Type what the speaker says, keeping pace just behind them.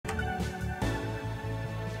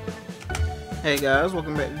Hey guys,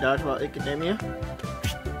 welcome back to Dodgeball Academia.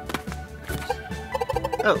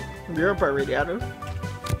 Oh, you're up already, Otto.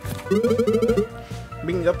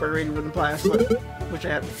 Being up already would imply a slip, which I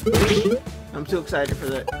have. I'm too excited for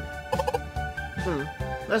that.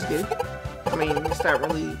 That's good. I mean,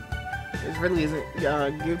 it really isn't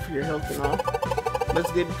good for your health and all.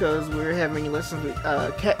 That's good because we're having lessons with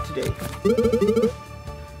Cat today.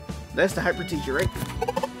 That's the hyper teacher, right?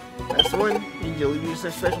 That's the one. Usually use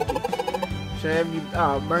their specialty. Should have you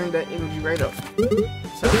burn that energy right up.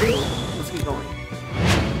 So let's get going.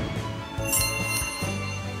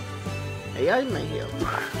 Hey, I may help.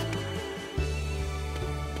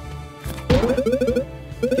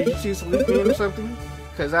 Did you choose to leave me in or something?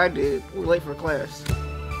 Cause I did. We're late for class.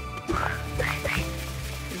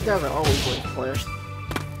 These guys are always late for class.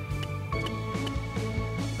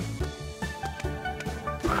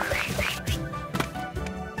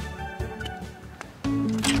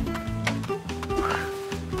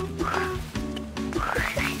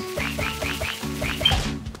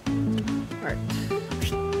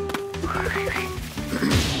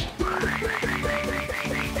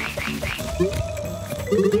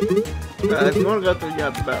 If you want to go through, you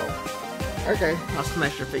have the battle. Okay, I'll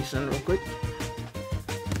smash your face in real quick.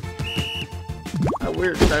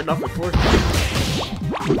 Weird, started off at 4.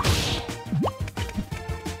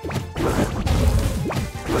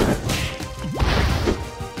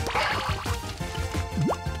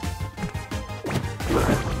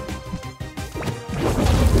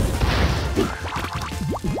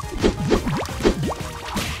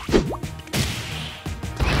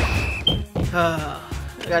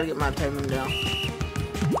 I gotta get my timing down.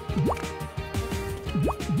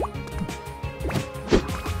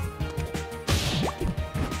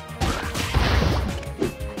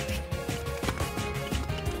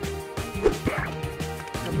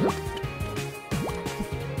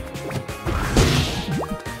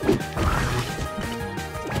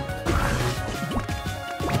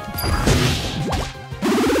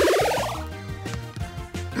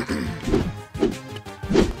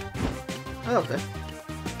 Oh, okay.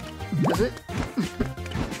 Is it?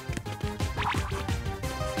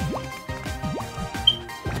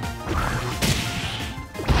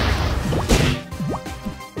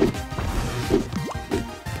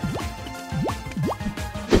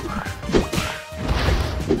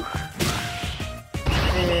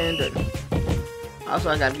 And also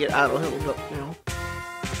I gotta get auto healed up, you know,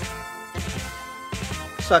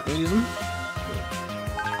 so I can use them.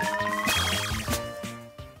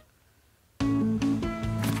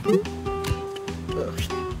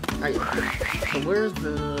 So where's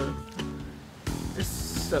the... This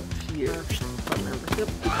is up here, if I remember. Yep.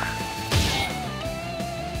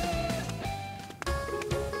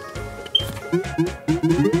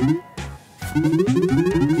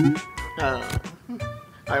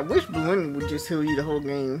 I wish balloon would just heal you the whole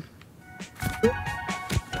game.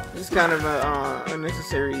 It's kind of a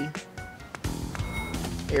unnecessary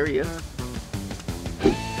area.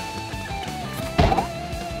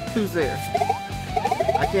 Who's there?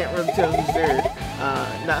 I can't really tell who's there,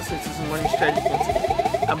 not since it's one strategy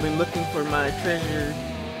incident. I've been looking for my treasure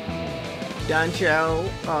Don Chow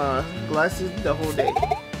glasses the whole day.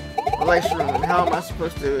 The light's ruined. How am I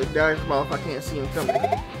supposed to dodge the ball if I can't see him coming?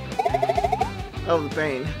 Oh, the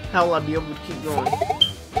pain. How will I be able to keep going?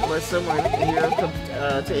 Unless someone here comes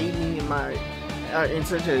to aid me in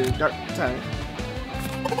such a dark time.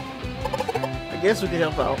 I guess we can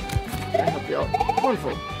help out. Help you out.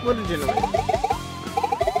 Wonderful. What a gentleman.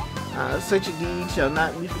 Such a deed shall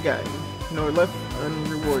not be forgotten, nor left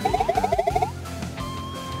unrewarded.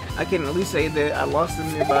 I can at least say that I lost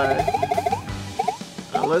them nearby.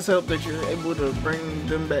 Let's hope that you're able to bring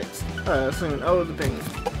them back soon. Oh, the pain.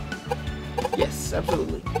 Yes,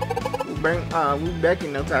 absolutely. We'll be back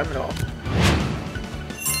in no time at all.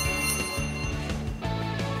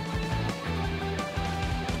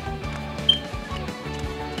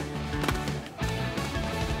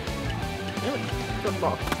 Pick up the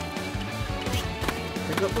ball.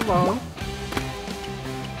 Pick up the ball.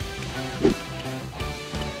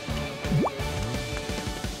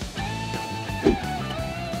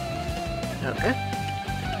 Okay.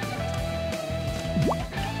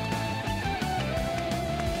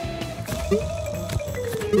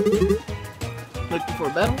 Looking for a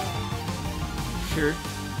battle? Sure.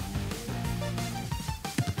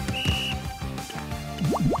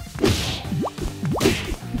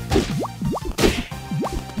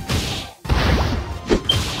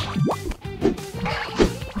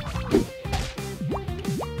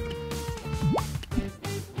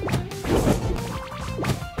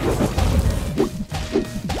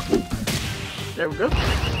 There we go.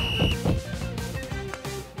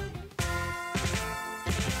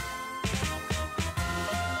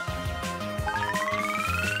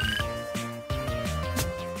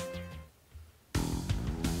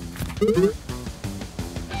 Next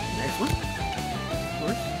one. Of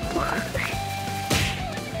course.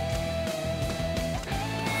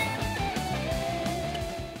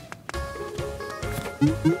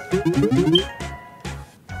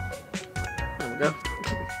 There we go.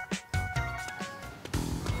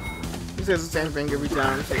 He says the same thing every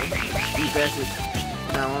time, so he pass it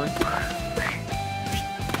now on.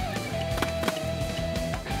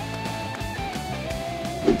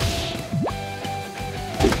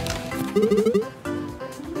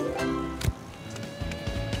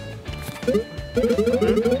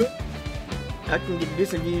 I can get a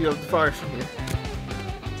decent view of the forest from here.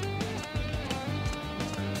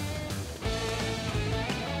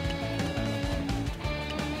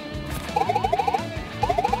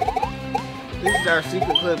 This is our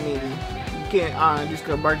secret club meeting. You can't just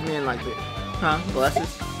go barging in like that. Huh?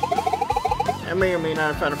 Glasses? I may or may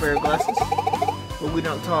not have found a pair of glasses. But we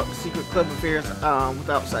don't talk secret club affairs with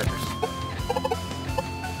outsiders.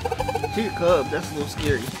 Secret club, that's a little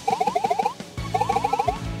scary.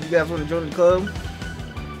 You guys want to join the club?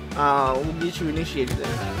 We'll get you initiated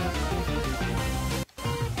there.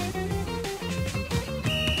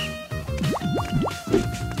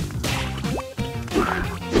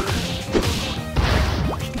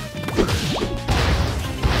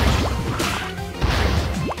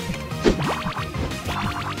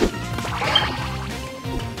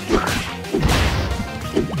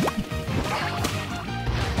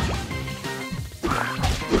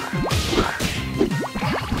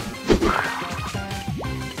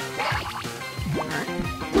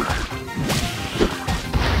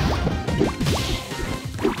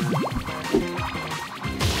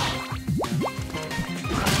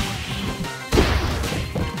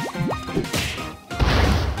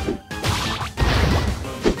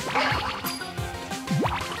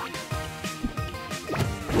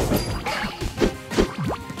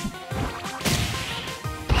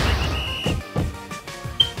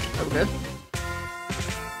 Okay.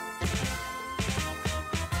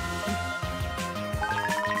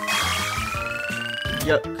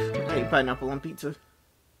 Yuck. I hate pineapple on pizza.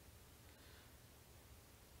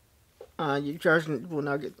 You charging will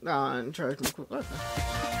now get charged me quick. Okay.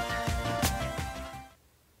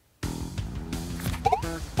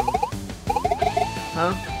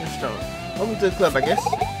 Huh? Let's start. Welcome to the club, I guess.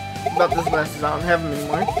 About this glasses, I don't have them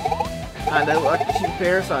anymore. They look like a cheap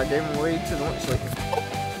pair, so I gave them away to the lunch lady.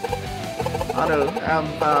 Although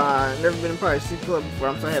I've never been a part of the club before,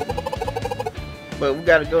 I'm so happy. But we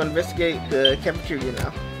gotta go investigate the cafeteria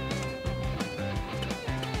now.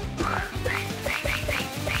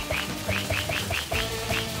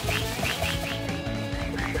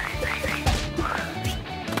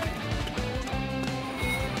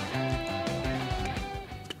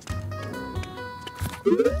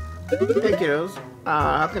 Hey kiddos,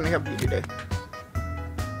 how can I help you today?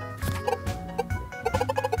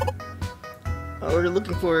 We're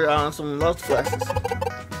looking for some lost glasses.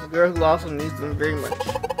 The girl who also needs them very much.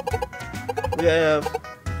 We have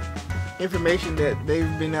information that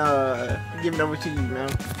they've been given over to you now.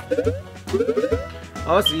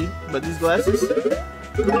 Oh, I see, but these glasses,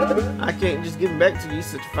 I can't just give them back to you,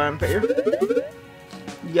 such a fine pair.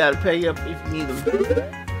 You gotta pay up if you need them.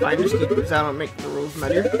 Finders keepers, I don't make the rules, my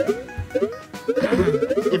dear.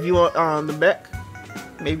 If you want them back,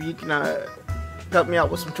 maybe you can help me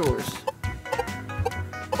out with some chores.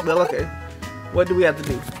 Well, okay. What do we have to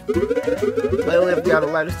do? Well, we've got a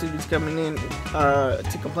lot of students coming in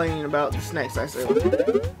to complain about the snacks I sell.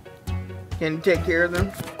 Can you take care of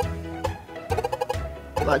them?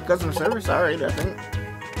 Like customer service? Alright, I think.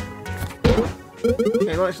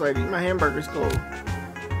 Hey, lunch lady, my hamburger's cold.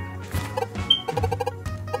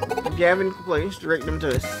 If you have any complaints, direct them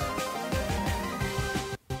to us.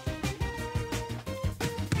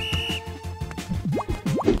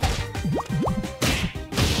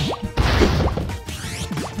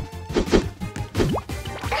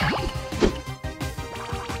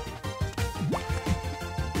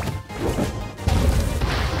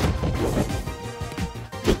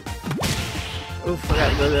 Oof, I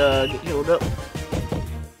gotta go get healed up.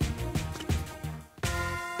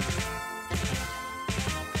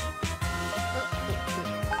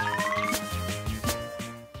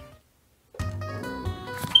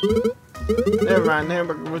 Never mind, the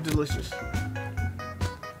hamburger was delicious.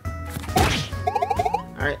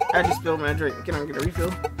 Alright, I just spilled my drink. Can I get a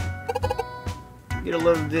refill? Get a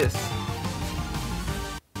load of this.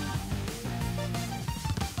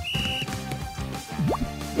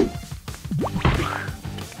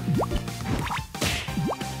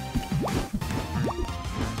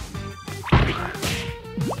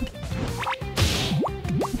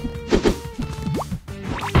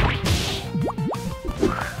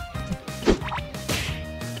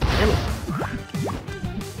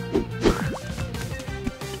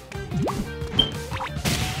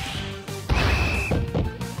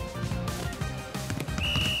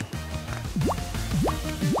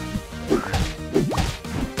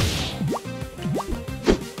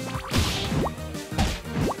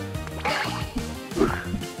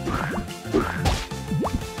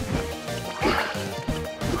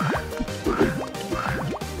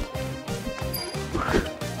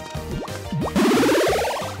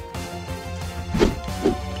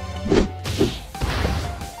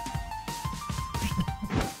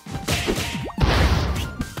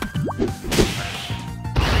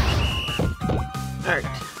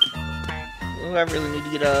 Oh, I really need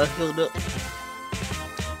to get healed up.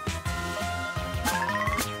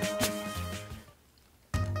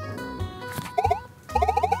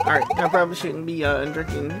 Alright, I probably shouldn't be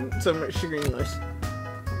drinking so much sugar anyways.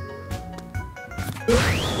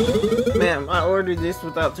 Ma'am, I ordered this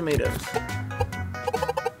without tomatoes.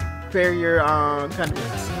 Prepare your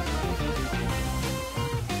condiments.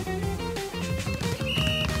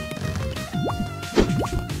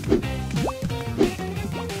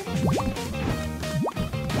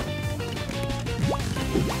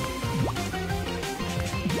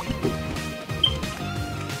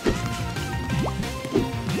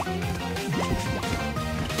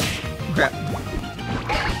 Crap.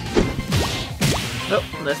 Oh,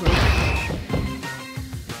 that's me.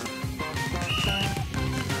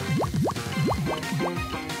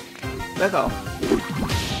 Back off.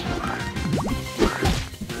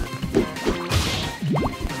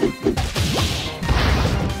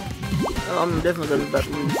 Oh, I'm definitely gonna be about to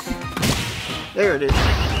lose. There it is.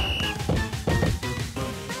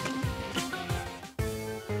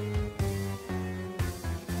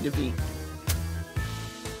 Defeat.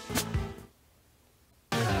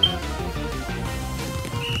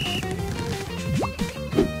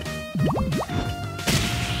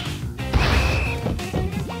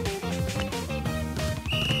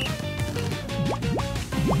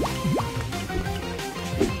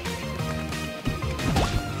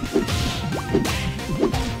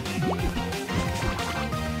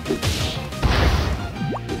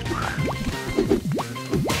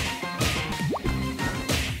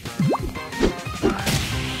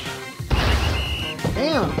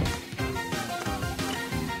 Damn.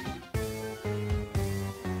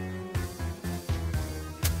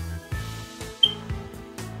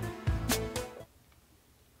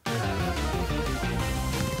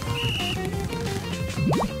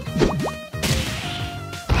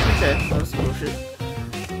 Okay, that's bullshit.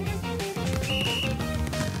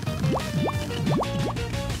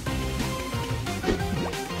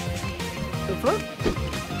 The fuck?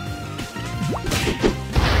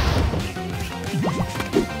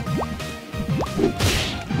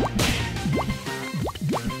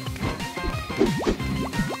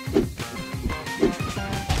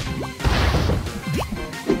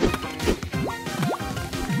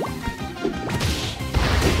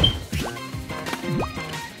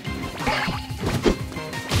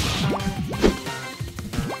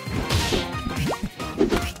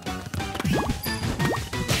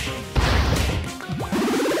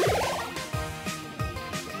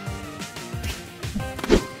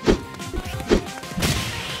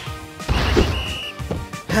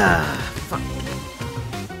 Ah, fuck.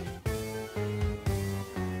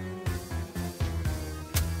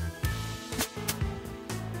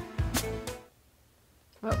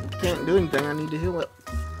 Well, can't do anything. I need to heal up.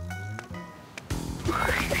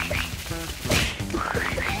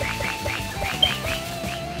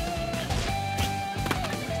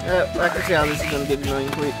 I can see how this is gonna get annoying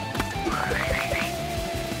quick.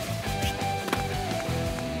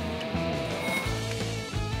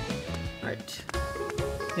 Alright.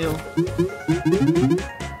 Heal.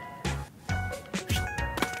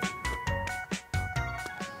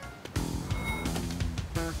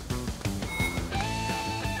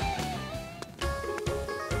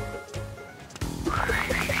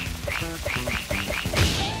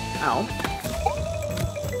 Ow.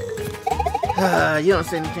 You don't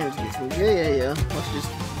stand a chance against me. Yeah. Let's just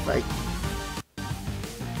fight.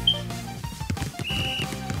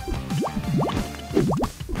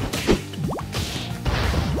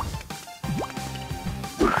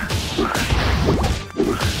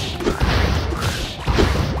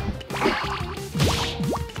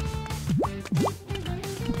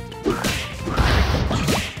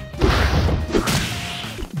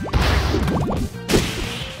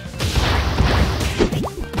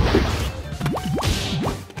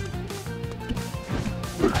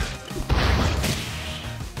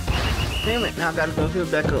 Damn it, now I gotta go heal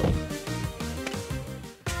back up.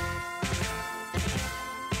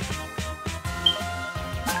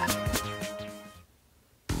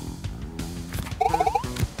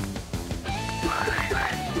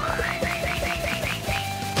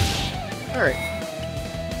 Alright.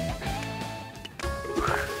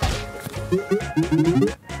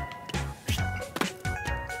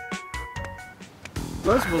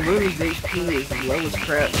 Most Balloon's HP is low as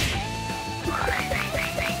crap.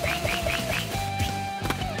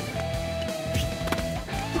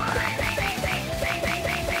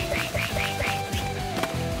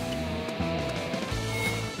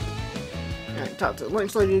 Alright, talk to the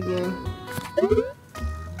lunch lady again.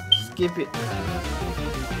 Skip it.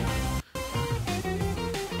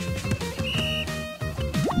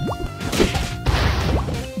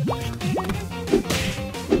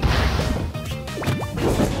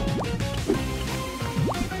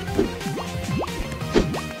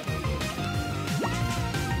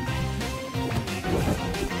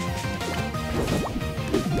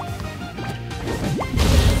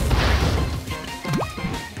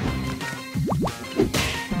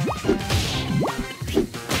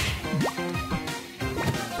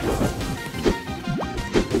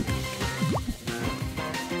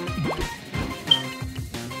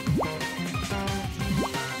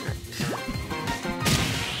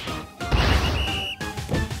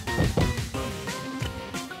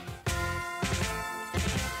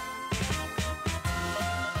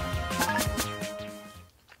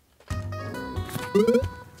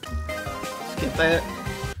 Skip that.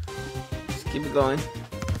 Just keep it going.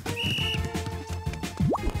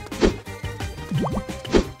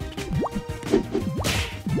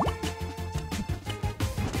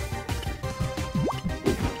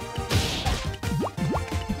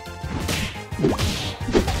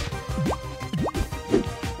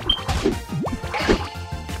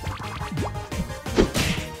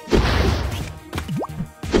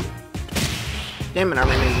 Damn it, I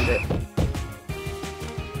remembered it.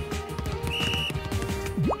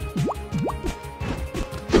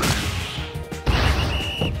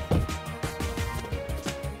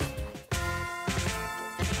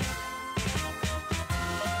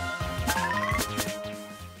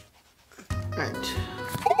 Right.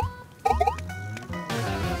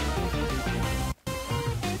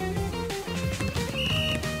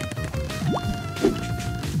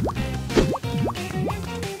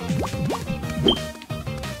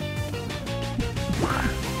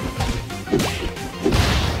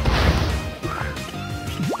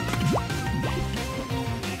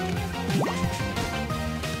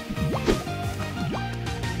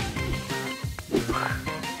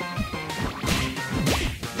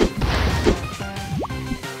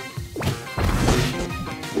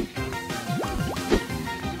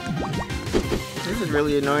 This is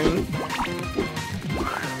really annoying.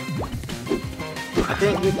 I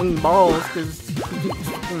can't get any balls because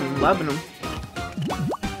I'm loving them.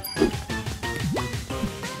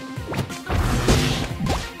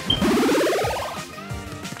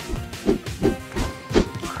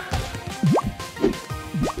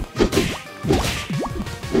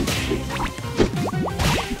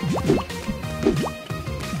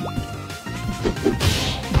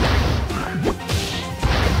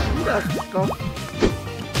 Go.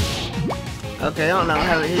 Okay, I don't know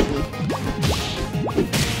how it hit me.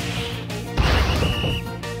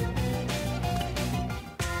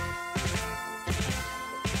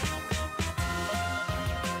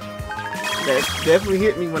 That definitely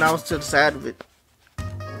hit me when I was to the side of it.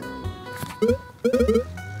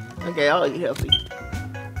 Okay, I'll eat healthy.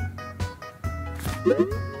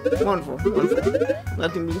 Wonderful, wonderful.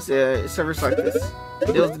 Nothing beats service like this.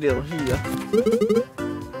 Deal's the deal. Here you go.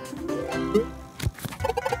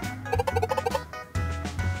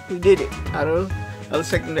 We did it. I was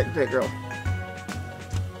second that girl.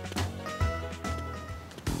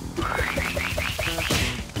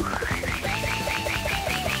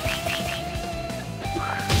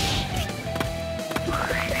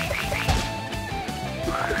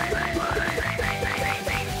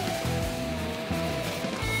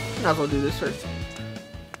 Might as well do this first.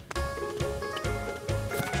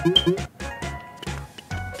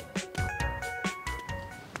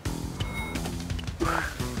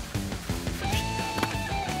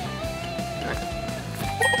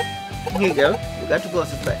 Here you go. We got your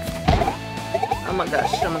glasses back. Oh my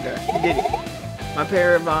gosh, you did it. My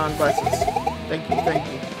pair of glasses. Thank you, thank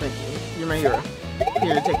you, thank you. You're my hero.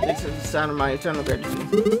 Here, take this as a sign of my eternal gratitude.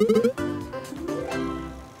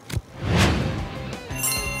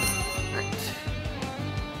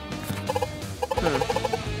 Right.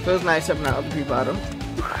 Feels nice helping out other people out of them.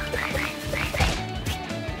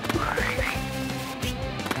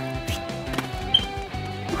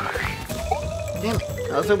 Damn it.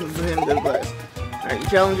 I was hoping for him to go glass. Alright, you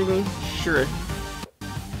challenging me? Sure.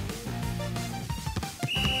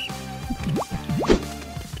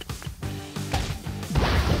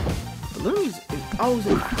 Balloons is always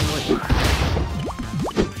in the way.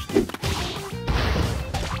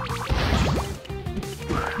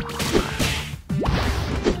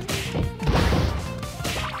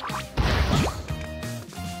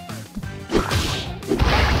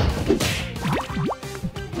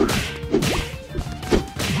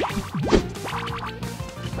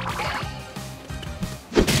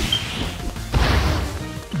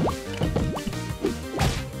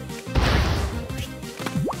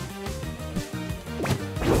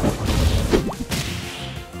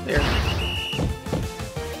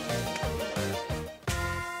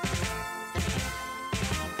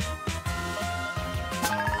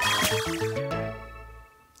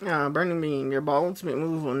 Burning Beam. Your ball ultimate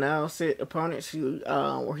move will now set opponents who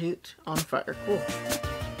were hit on fire. Cool.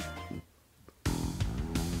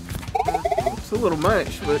 It's a little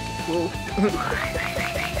much, but cool.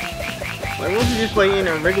 Like, once you just play in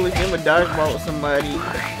a regular game of dodgeball with somebody,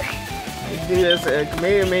 it does a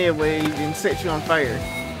Kamehameha wave and sets you on fire.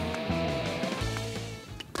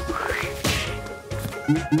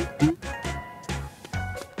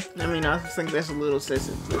 I mean, I think that's a little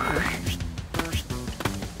excessive.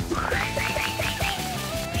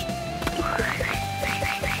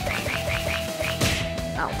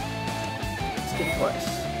 Ow. Let's get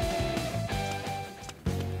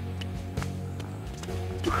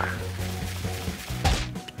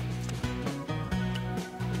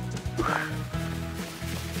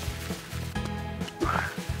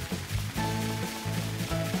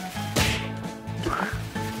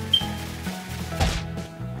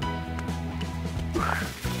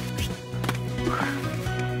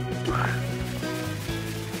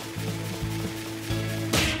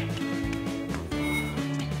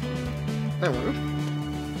There we go.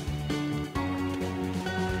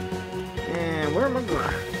 And where am I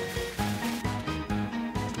going?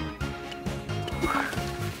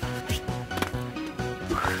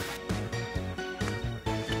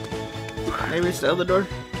 Maybe it's the other door?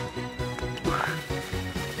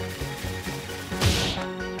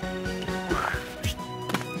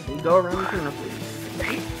 Go around the corner, please.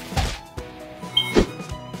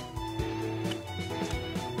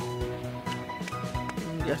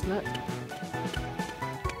 Guess not.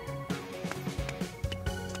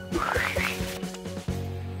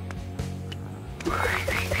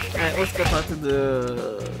 Alright, let's step out to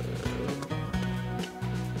the...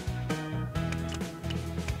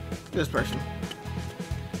 this person.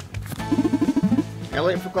 I'm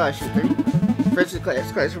waiting for class shooter. First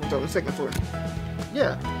classroom's on the second floor.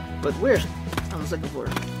 Yeah, but where? On the second floor.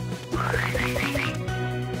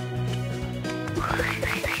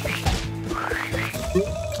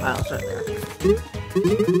 Oh, it's right there.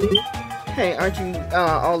 Hey, aren't you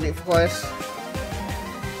all late for class?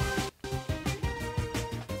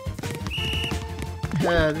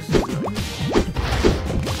 This is...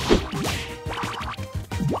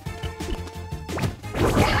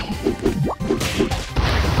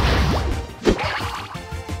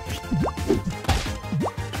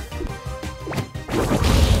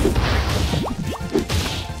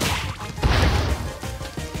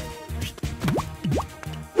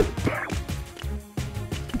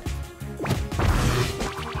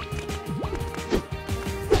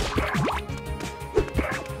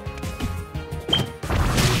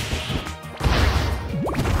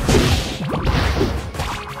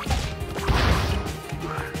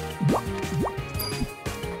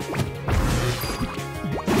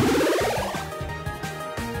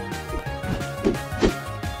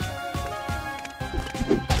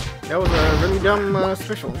 That was a really dumb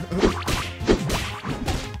special.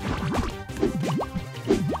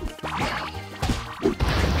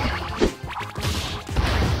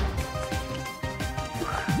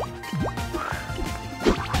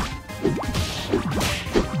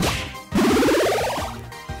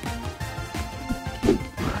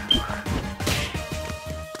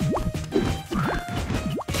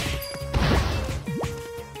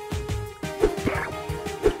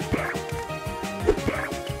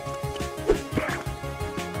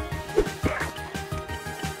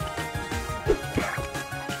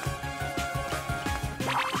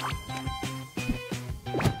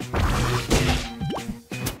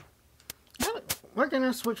 Why can't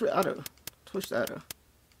I switch with auto? Switch to auto.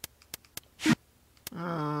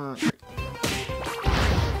 Great.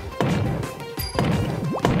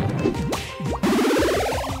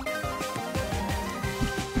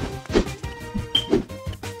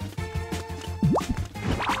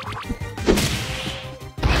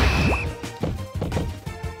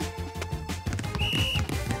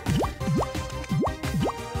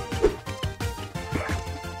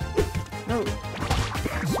 No.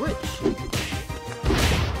 Switch.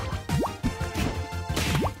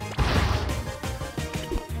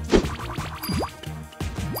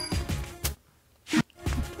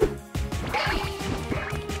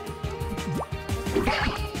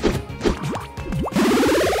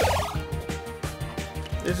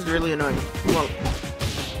 This is really annoying. Well,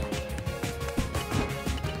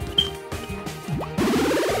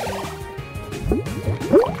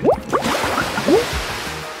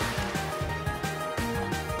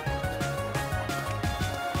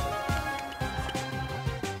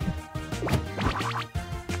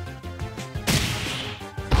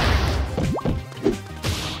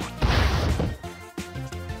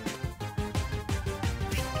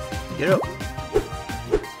 get up.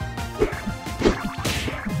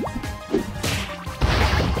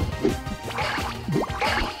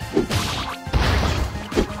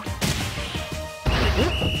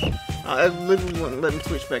 I literally wouldn't let me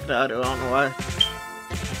switch back to auto, I don't know why.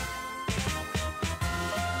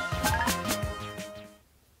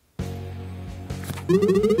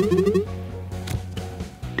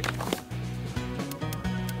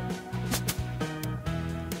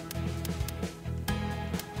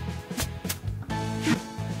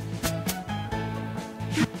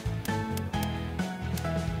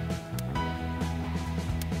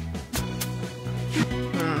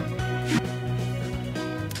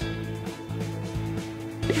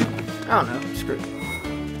 I don't know, screw it.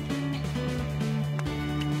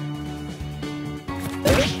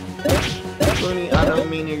 Looney, I don't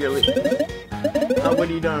mean you're late. What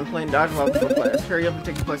are you doing? I'm playing Dodgeball before class. Hurry up and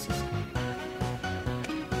take your places.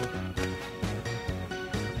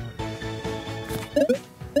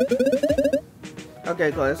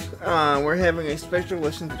 Okay, class. We're having a special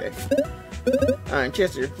lesson today.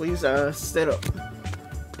 Chester, please set up.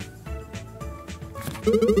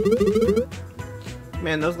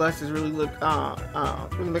 Man, those glasses really look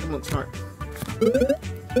really make him look smart.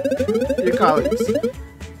 Your colleagues.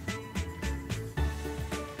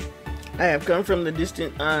 I have come from the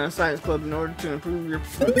distant science club in order to improve your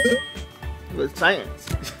performance with science.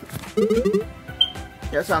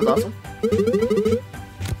 That sounds awesome.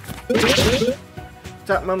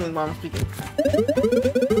 Stop mumbling while I'm speaking.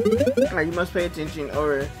 You must pay attention,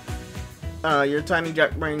 or your tiny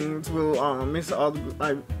jack brains will miss all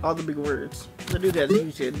the big words. I do that as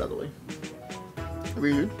you said, by the way.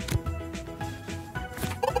 Rude.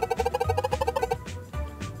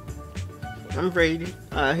 I'm afraid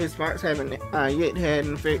his smarts haven't yet had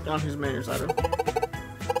an effect on his manners, I don't.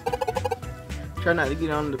 Try not to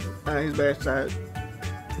get on his bad side.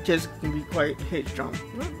 Just can be quite headstrong.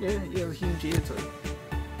 Well, yeah, he has a huge head, so.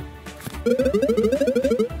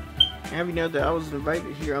 Have you know that I was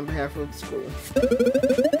invited here on behalf of the school?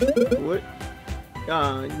 What?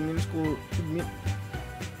 You mean the school?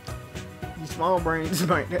 You small brains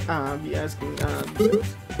might be asking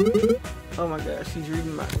themselves. Oh my gosh, he's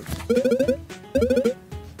reading minds.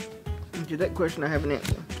 To that question, I have an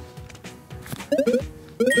answer.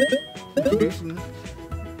 Introducing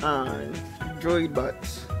droid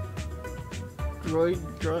bots. Droid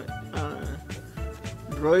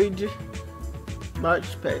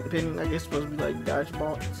bots pending. I guess supposed to be like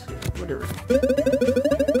Dodgeball, whatever.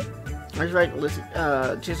 I was right. Listen,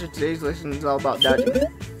 Chester, today's lesson is all about dodging.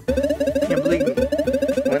 And believe me,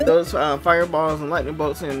 when those fireballs and lightning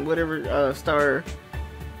bolts and whatever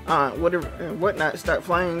whatnot start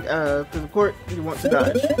flying through the court, you want to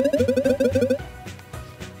dodge.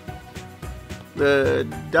 The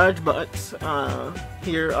dodge bots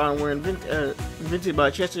here were invented by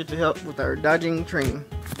Chester to help with our dodging training.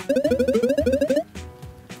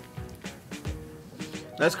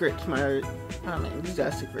 That's correct, my these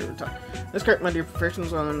guys take forever to talk. That's correct, my dear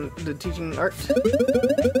professionals on the teaching art.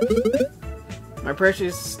 My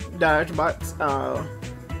precious dodge bots,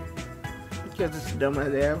 because it's dumb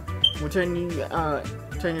as they have, will turn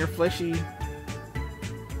your fleshy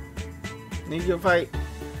neophyte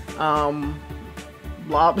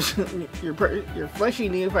blobs, your fleshy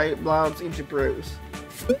neophyte blobs into pros.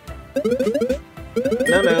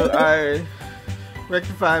 No, I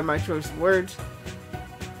rectified my choice of words.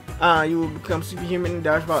 You will become superhuman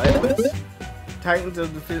dodgeball athletes, titans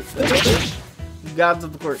of the fifth, gods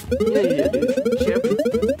of the court. Yeah, dude.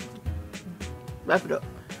 Champions. Wrap it up.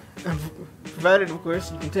 Provided, of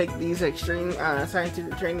course, you can take these extreme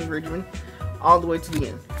scientific training regimen all the way to the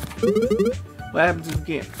end. What happens if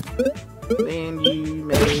you can't? Then you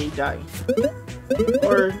may die.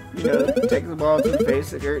 Or, you know, take the ball to the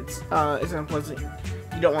face, it hurts. It's unpleasant.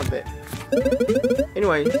 You don't want that.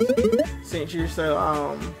 Anyway, since you're so,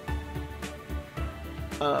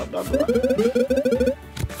 blah blah blah.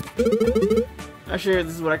 I'm sure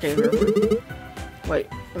this is what I came here for. Wait,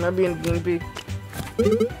 am I being a guinea pig?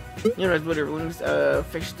 You know, whatever, let me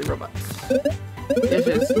fix the robots.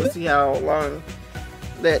 Let's see how long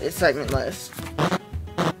that excitement lasts.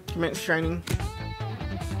 Commence training.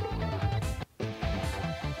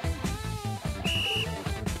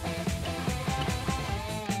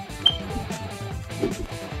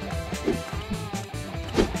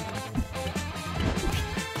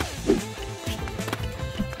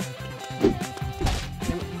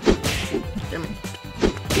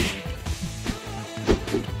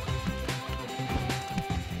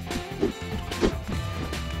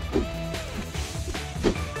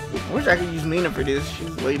 I wish I could use Nina for this.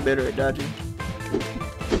 She's way better at dodging.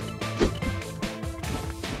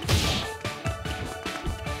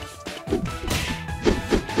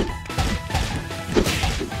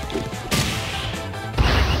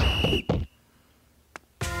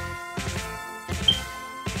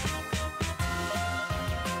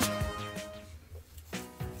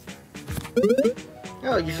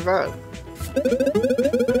 Oh, you survived.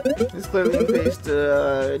 This clearly increased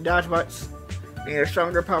the dodge bots and a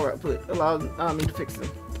stronger power output allowed me to fix them.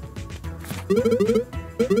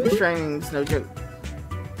 This training is no joke.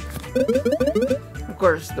 Of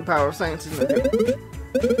course, the power of science is no joke.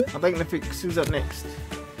 I think the fix who's up next.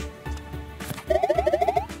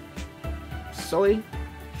 Shoei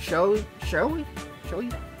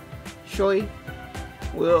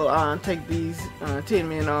will take these 10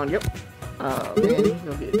 men on. Yep. Man, he's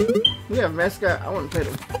no good. We have a mascot. I want to pet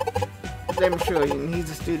him. His name is Shoei, and he's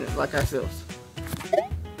a student like ourselves.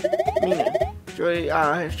 Mina, Shoei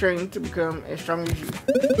has trained to become as strong as you.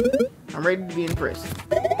 I'm ready to be impressed.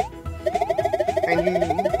 And you,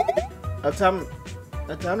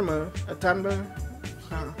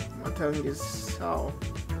 My tongue is all.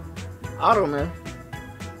 I don't know.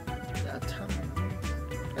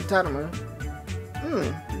 Autonomous.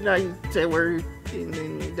 You know, you say a word and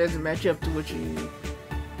then it doesn't match up to what you.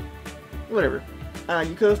 Whatever.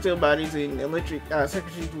 You could still bodies and electric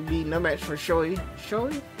circuitries would be no match for Shoei.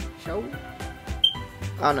 Shoei? Shoei?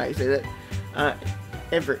 I don't know how you say that.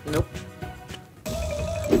 Everett. Nope.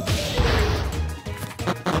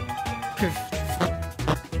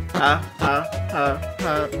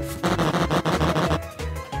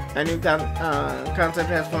 A new concept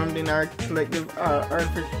has formed in our collective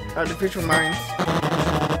artificial minds.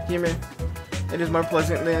 Human. It is more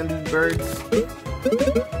pleasant than these birds.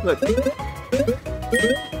 Look.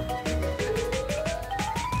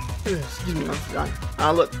 Excuse me,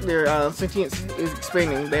 look, their sentience is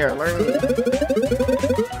expanding. They are learning.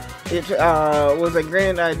 It was a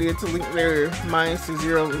grand idea to link their minds to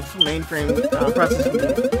Zero's mainframe processing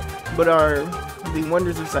unit, but are the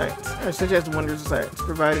wonders of science, such as the wonders of science,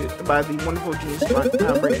 provided by the wonderful genius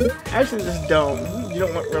brain. Actually, this is dumb. You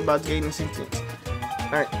don't want robots gaining sentience.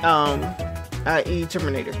 Alright, i.e.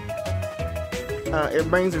 Terminator. It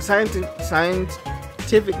brings a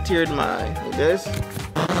scientific tiered mind. It does.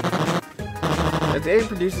 As the egg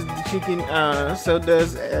produces the chicken, so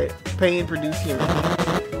does pain produce human.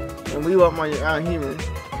 And we want more human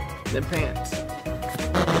than pants.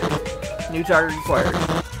 New target required.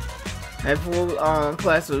 A full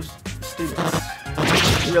class of students.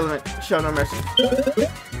 Irrelevant. Show no mercy.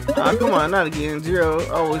 Come on, not again. Zero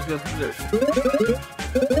always goes berserk.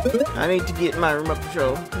 I need to get my remote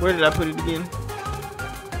control. Where did I put it again?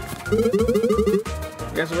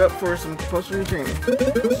 Guess we're up for some compulsory training.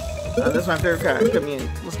 That's my favorite kind. Come in.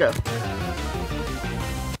 Let's go.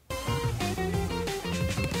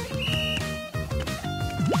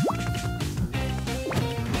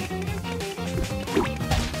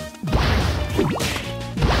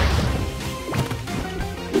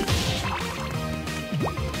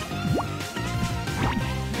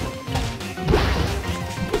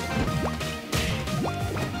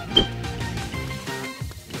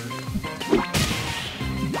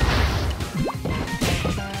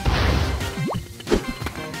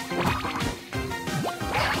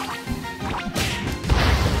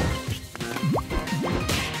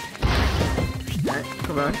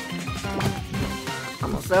 Come on.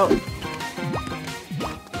 Almost out.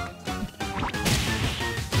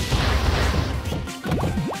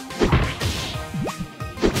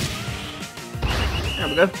 There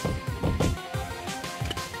we go.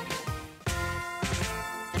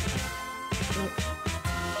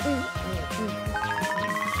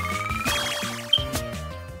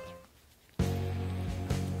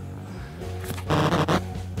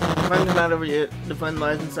 Fun is not over yet. The fun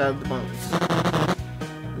lies inside the bones.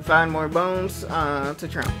 We find more bones to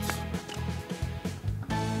trounce.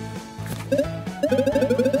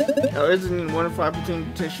 Oh, isn't it a wonderful opportunity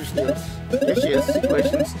to test your skills? Yes,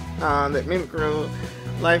 situations that mimic real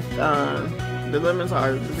life dilemmas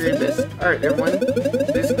are the very best. Alright, everyone.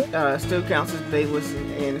 This still counts as they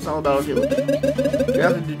listen, and it's all about agility.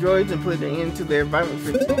 Gather the droids and put an end to their violent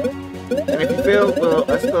frenzy. And if you fail, well,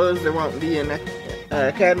 I suppose there won't be an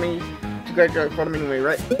academy to graduate from anyway,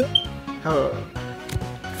 right? Oh,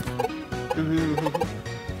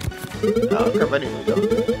 crap, I didn't go.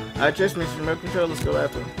 Just Mr. Remote Control, let's go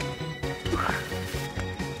after him.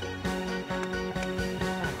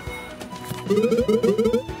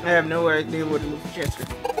 I have no idea what to do for Chester.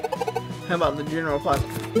 How about the General Plaza?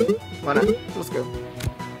 Why not? Let's go.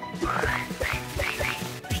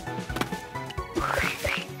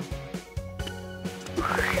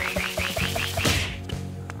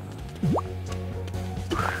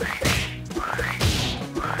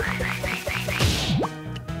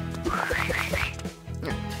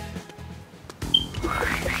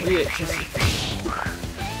 Yeah, Chester.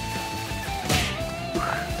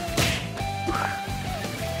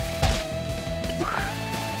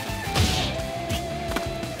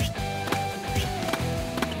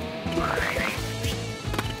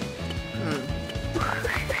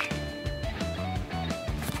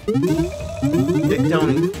 Dick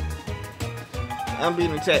Tony. I'm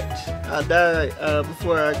being attacked. I died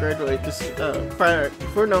before I graduate.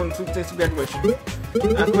 Before knowing 2 days of graduation.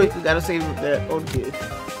 I quickly gotta save that old kid.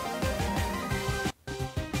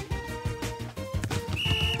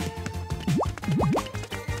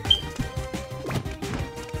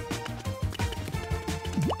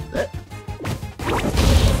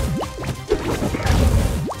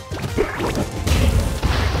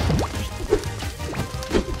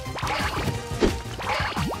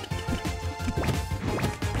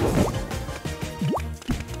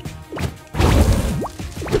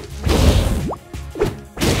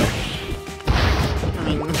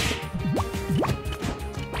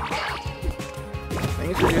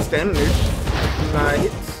 and there's my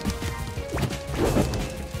hits.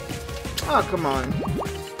 Oh, come on.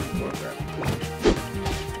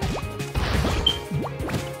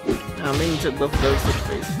 I mean, you took both of those to the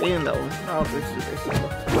face. Even though, all three to the face.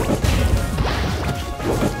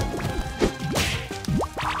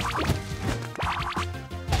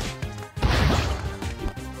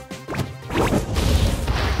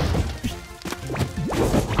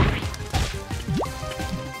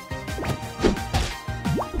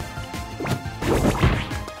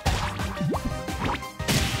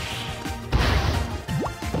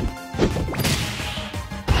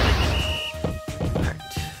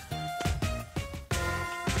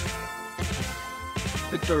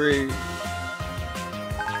 Victory.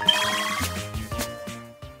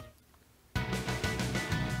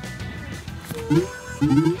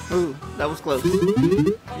 Ooh, that was close.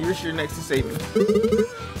 You're sure next to save me.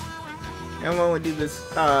 Everyone would do this,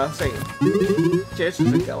 same. Chess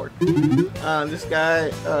is a coward. This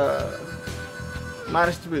guy,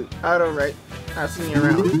 modest to boot. Otto, right? I've seen you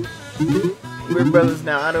around. We're brothers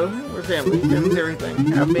now, Otto. We're family. Family's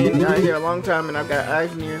everything. I've been out here a long time and I've got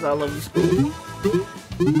eyes and ears all over the school.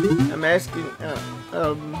 I'm asking,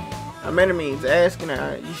 I'm enemies, asking,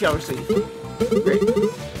 you shall receive. Great.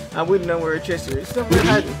 I wouldn't know where a chest is. Somewhere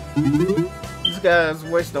hiding. This guy's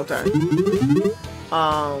wasting no time.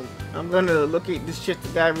 I'm gonna locate this chest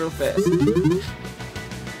guy real fast.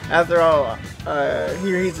 After all,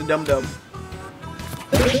 here he's a dum-dum.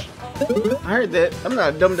 I heard that. I'm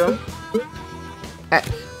not a dum-dum.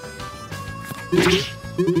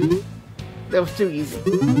 That was too easy.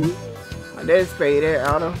 My dad's paid that,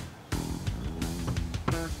 Otto.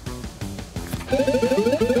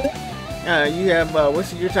 You have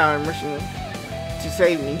wasted your time rushing to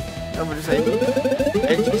save me. Over to save me.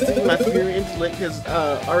 As you can see, my superior intellect has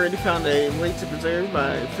already found a way to preserve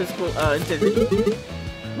my physical integrity.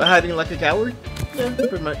 By hiding like a coward? Yeah,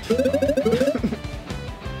 pretty much.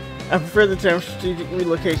 I prefer the term strategic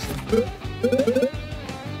relocation.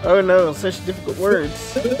 Oh no, such difficult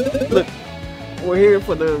words. Look, we're here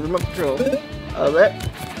for the remote control. That?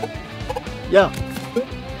 Yeah.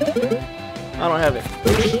 I don't have it.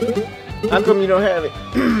 How come you don't have it?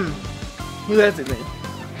 Who has it then?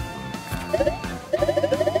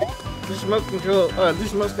 This remote control,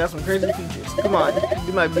 this remote's got some crazy features. Come on,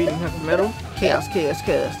 do my beating hunk of metal. Chaos, chaos,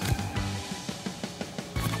 chaos.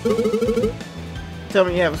 Tell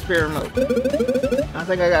me you have a spare remote. I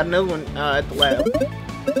think I got another one at the lab.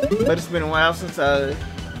 But it's been a while since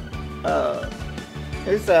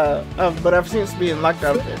but I've since been locked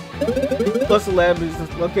out of there. Plus the lab is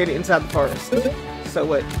located inside the forest. So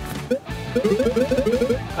what?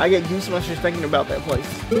 I get goosebumps just thinking about that place.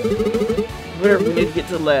 Whatever, we need to get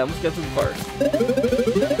to the lab. Let's go to the forest.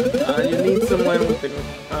 You need someone with an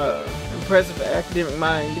impressive academic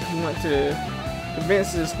mind if you want to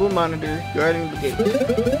convince the school monitor guarding the gate.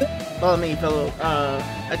 Follow me, fellow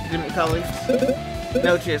academic colleagues.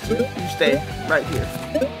 No, Chester, you stay right here.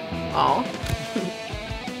 Aw.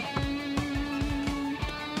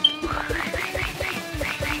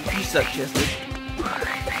 You suck, Chester.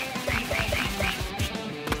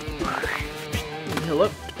 Heal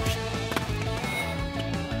up.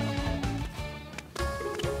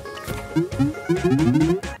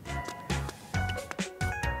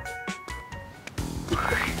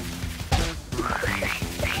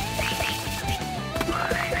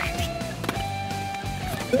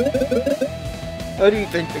 How do you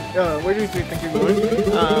think? Where do you think you're going?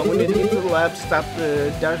 We need to get to the lab to stop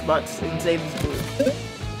the Dodgebots and save the school.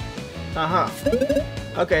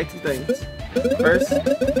 Okay, two things. First,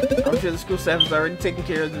 I'm sure the school staff has already taken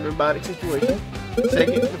care of the robotic situation.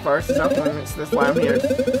 Second, the forest is off limits, that's why I'm here.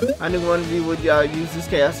 I knew one of you would use this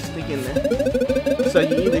chaos to sneak in there. So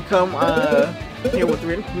you either come here with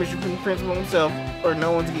written permission from the principal himself, or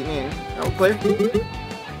no one's getting in. All clear?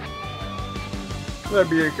 That'd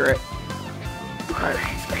be correct.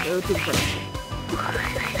 Alright, go to the principal.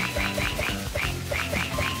 Alright,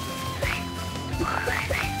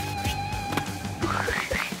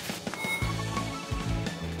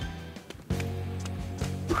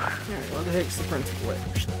 what the heck's the principal at?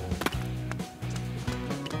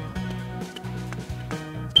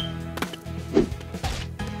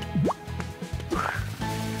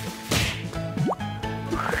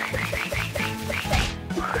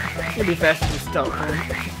 It'd be faster to just talk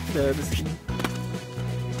to him.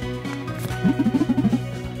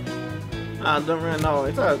 Don't run, no,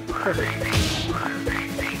 it's perfect.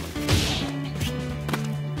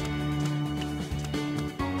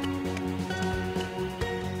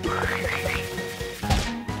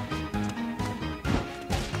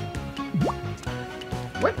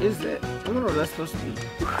 What is that? wonder what that's supposed to be.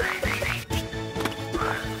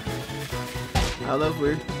 Oh, that's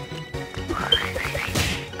weird.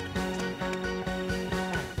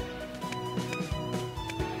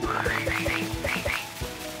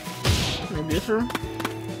 Maybe this room?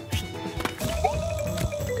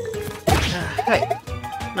 Hey,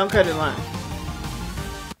 don't cut in line.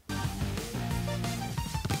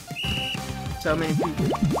 So many people.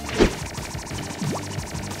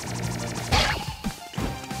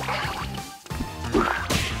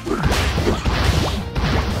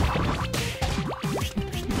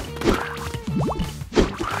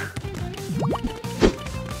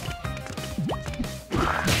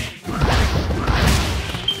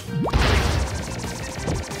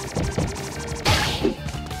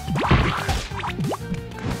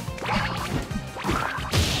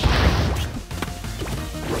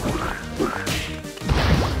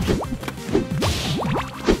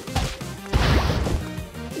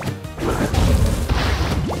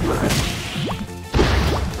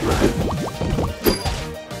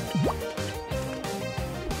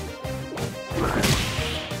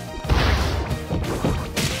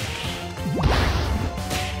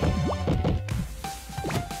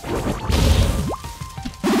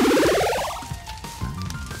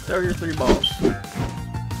 Throw your 3 balls.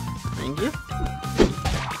 Thank you.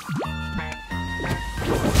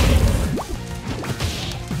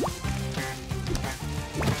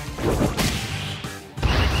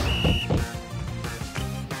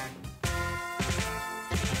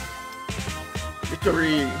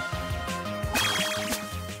 Victory.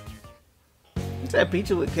 Is that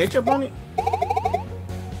pizza with ketchup on it?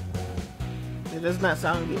 It does not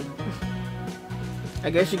sound good. I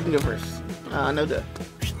guess you can go first. No duh.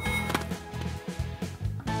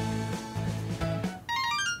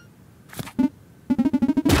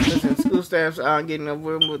 Listen, school staff's getting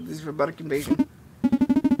overwhelmed with this robotic invasion.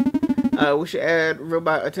 We should add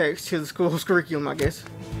robot attacks to the school's curriculum, I guess.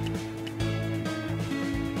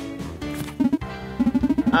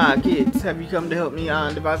 Kids, have you come to help me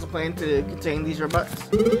devise a plan to contain these robots?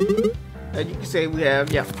 You can say we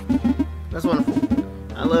have, yeah. That's wonderful.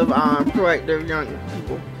 I love proactive young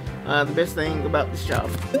people. The best thing about this job.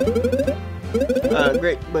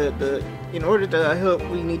 Great, but in order to help,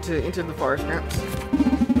 we need to enter the forest camps.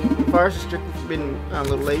 The forest is strictly forbidden,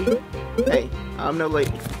 little lady. Hey, I'm no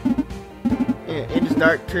lady. It is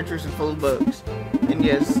dark, treacherous, and full of bugs. And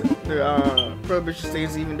yes, the prohibition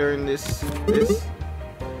stays even during this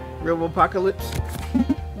Robopaclypse.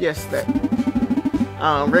 Yes, that.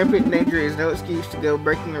 Rampant danger is no excuse to go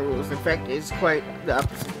breaking the rules. In fact, it's quite the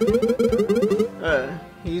opposite.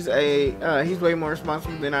 He's way more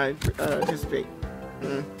responsible than I anticipate.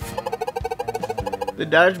 The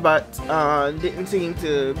Dodgebots didn't seem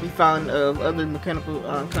to be fond of other mechanical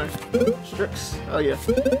constructs. Oh yeah.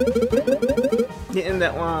 Didn't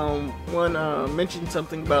that one mention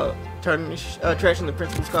something about trashing the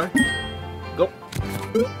principal's car? Go.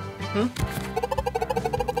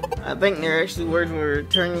 I think their actually words were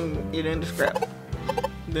turning it into scrap.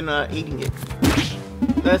 Then eating it.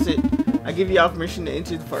 That's it. I give you all permission to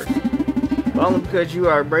enter the forest. But only because you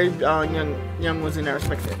are brave young ones and I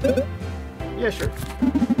respect that. Yeah, sure.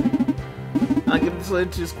 I'll give this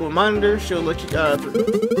letter to the school monitor. She'll let you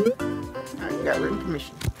through. I got written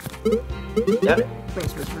permission. Got it?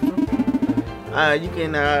 Thanks, Mr. Principal. You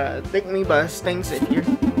can thank me by staying safe here.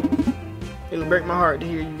 It would break my heart to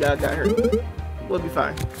hear you guys got hurt. We'll be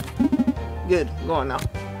fine. Good. Go on now.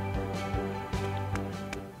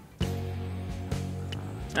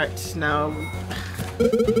 Alright, now...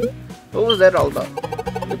 what was that all about?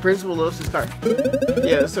 The principal loves his car.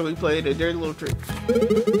 Yeah, so we played a dirty little trick.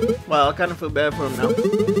 Well, I kind of feel bad for him now.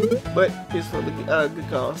 But it's for the good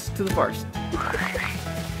cause. To the forest. Alright,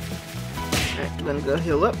 I'm gonna go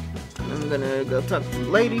heal up. I'm gonna go talk to the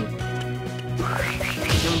lady. And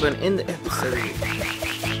I'm gonna end the episode.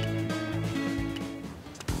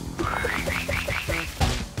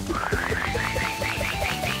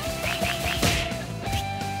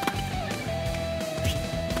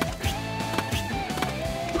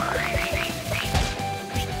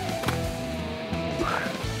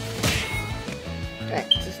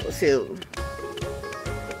 Let's heal.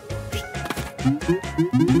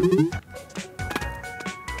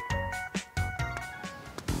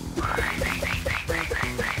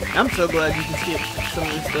 I'm so glad you can skip some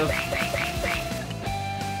of this stuff.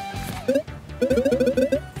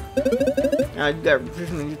 You got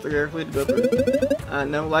precision and use the airplane to go through.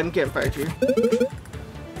 No lighting campfire here.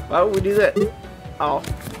 Why would we do that? Oh.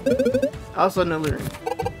 Also no littering.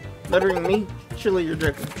 Littering me? Surely you're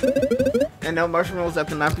joking. And no marshmallows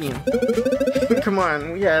after 9 PM. Come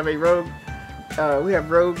on, we have a rogue we have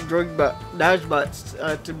rogue dodge bots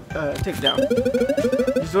to take down.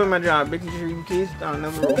 Just doing my job, making sure you kids don't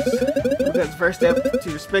know the rules. Because the first step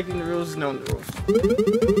to respecting the rules is knowing the rules.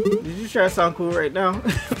 Did you try to sound cool right now?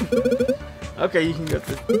 Okay, you can go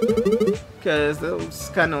through. Because that was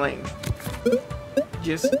kind of lame.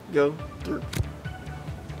 Just go through.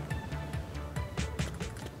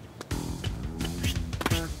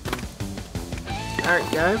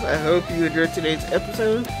 Alright guys, I hope you enjoyed today's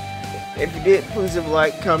episode. If you did, please leave a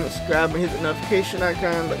like, comment, subscribe, and hit the notification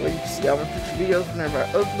icon. That way you can see all my future videos whenever I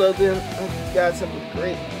upload them. I hope you guys have a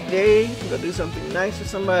great day. Go do something nice for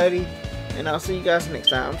somebody. And I'll see you guys next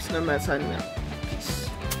time. Snowman signing out.